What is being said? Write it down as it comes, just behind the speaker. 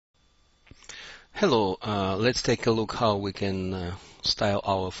Hello, let's take a look how we can style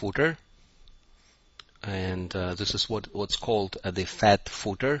our footer. And this is what's called the fat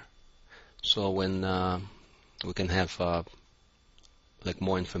footer. So when we can have like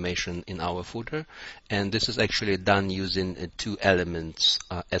more information in our footer, and this is actually done using two elements,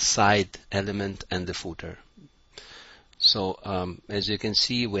 a side element and the footer. So as you can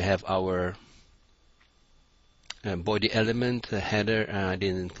see, we have our body element, the header. I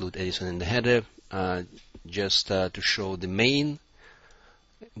didn't include Edison in the header, just to show the main,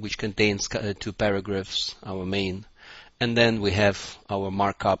 which contains two paragraphs, our main, and then we have our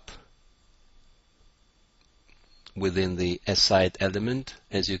markup within the aside element.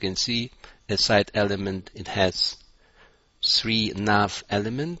 As you can see, aside element, it has three nav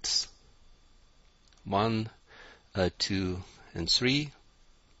elements, 1, 2, and 3.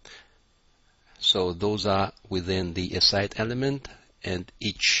 So those are within the aside element, and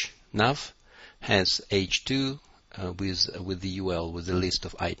each nav has H2 with the UL, with the list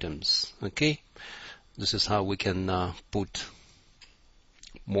of items. Okay, this is how we can put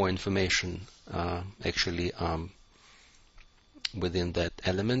more information actually within that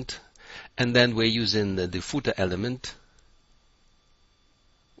element. And then we're using the footer element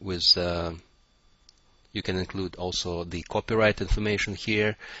with you can include also the copyright information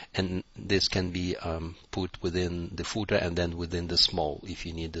here, and this can be put within the footer and then within the small if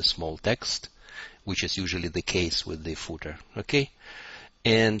you need the small text, which is usually the case with the footer. Okay,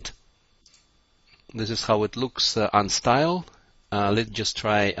 and this is how it looks on style. Let's just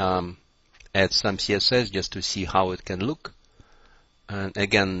try add some CSS just to see how it can look. And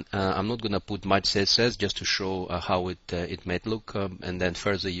again, I'm not going to put much CSS just to show how it might look, and then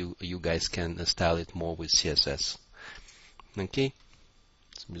further you guys can style it more with CSS. Okay,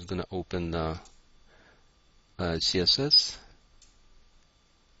 so I'm just going to open CSS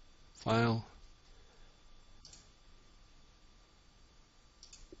file.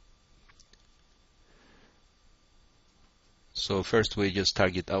 So first we just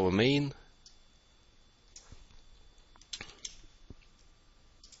target our main.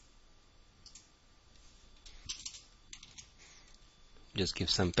 Just give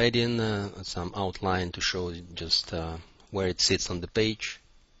some padding, some outline to show just where it sits on the page.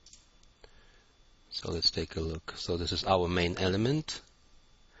 So let's take a look. So this is our main element.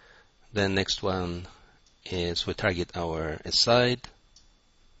 Then next one is we target our aside.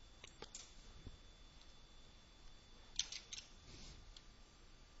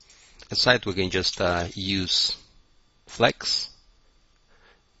 Aside we can just use flex,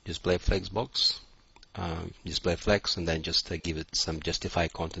 display flex box. Display flex, and then just give it some justify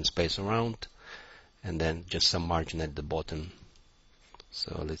content space around, and then just some margin at the bottom.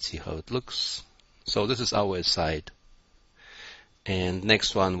 So let's see how it looks. So this is our aside, and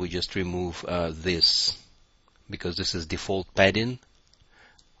next one we just remove this, because this is default padding.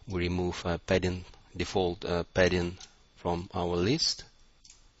 We remove padding, default padding from our list.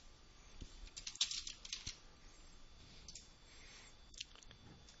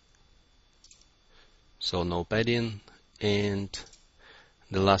 So no padding, and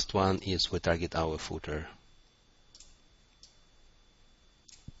the last one is we target our footer.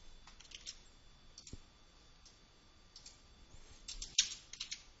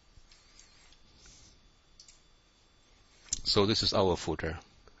 So this is our footer.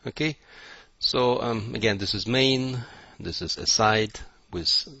 Okay, so again, this is main, this is aside with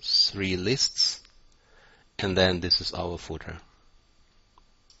 3 lists, and then this is our footer.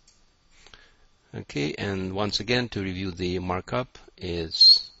 Okay, and once again, to review the markup,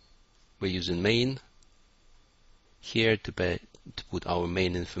 is we're using main here to put our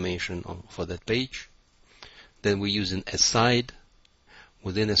main information for that page. Then we're using aside.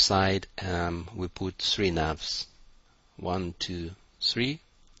 Within aside, we put 3 navs, 1, 2, 3,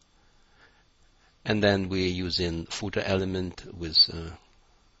 and then we're using footer element with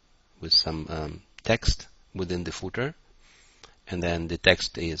some text within the footer. And then the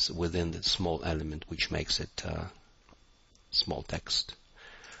text is within the small element, which makes it small text.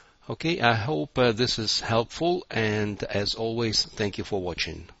 Okay, I hope this is helpful, and as always, thank you for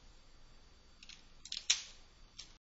watching.